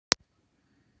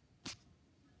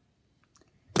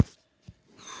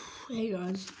Hey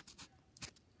guys,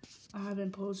 I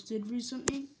haven't posted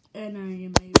recently, and I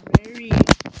am a very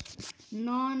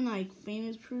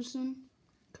famous person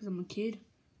because I'm a kid,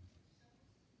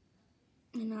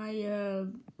 and I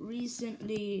have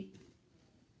recently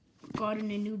gotten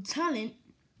a new talent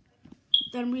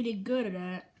that I'm really good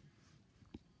at,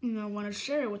 and I want to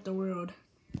share it with the world.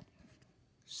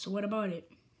 So what about it?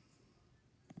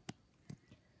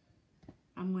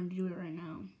 I'm going to do it right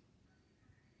now.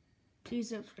 Please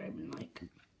subscribe and like.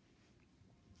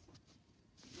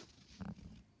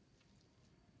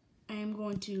 I am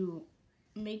going to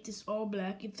make this all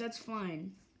black. If that's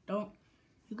fine,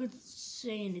 you could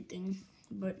say anything,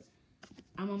 but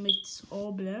I'm gonna make this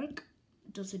all black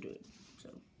just to do it. So.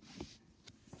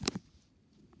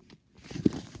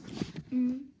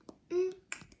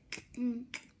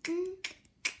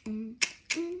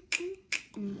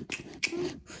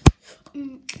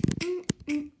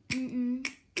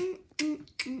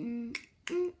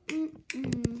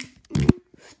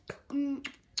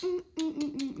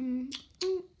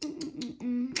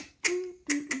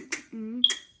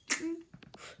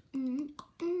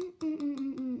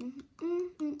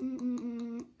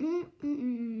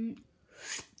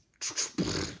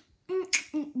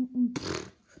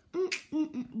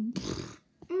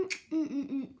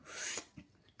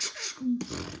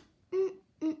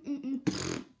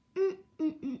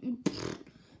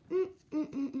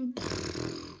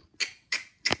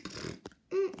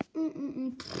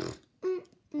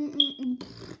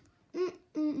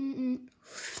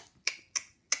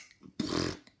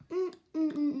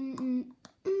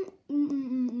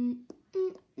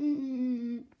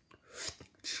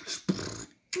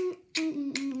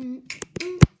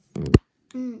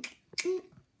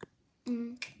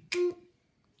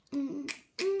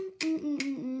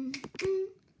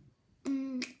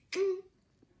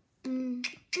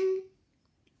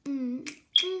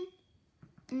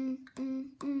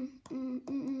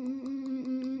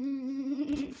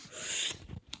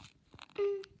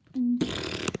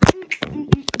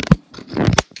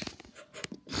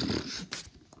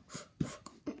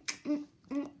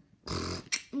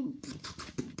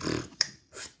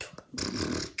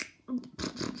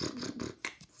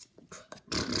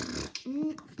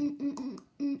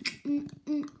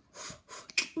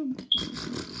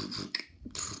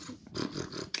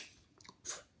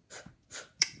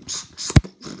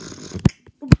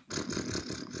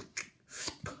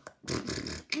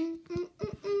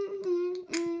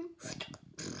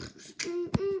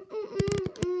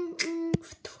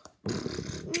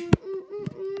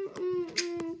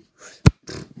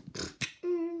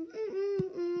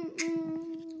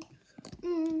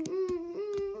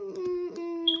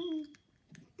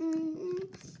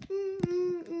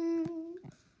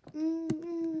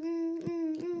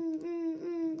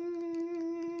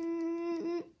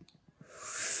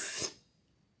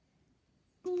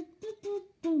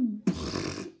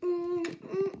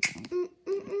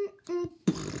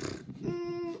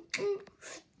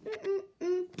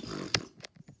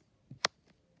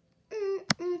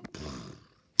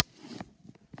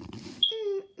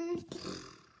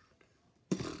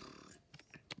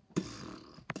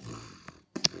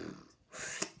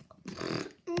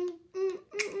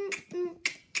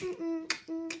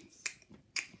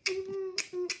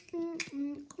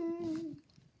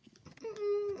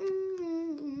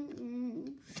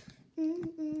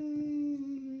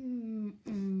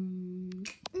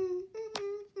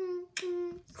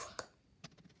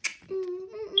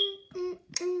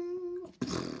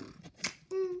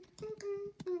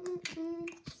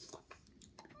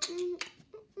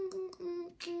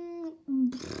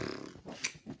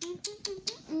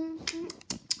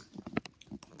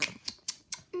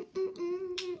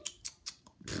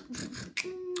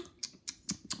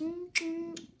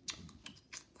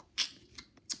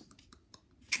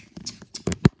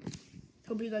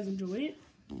 Hope you guys enjoyed it.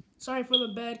 Sorry for the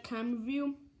bad camera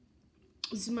view.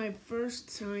 This is my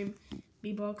first time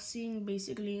beatboxing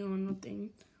basically on nothing.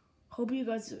 Hope you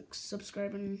guys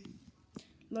subscribe and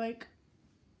like.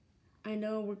 I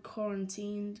know we're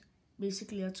quarantined.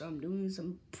 Basically that's what I'm doing is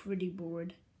I'm pretty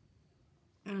bored.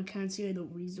 And I can't see the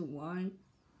reason why.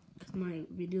 Because my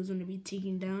video's gonna be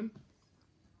taken down.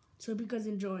 So hope you guys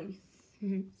enjoy.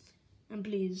 And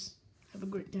please have a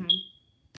great time.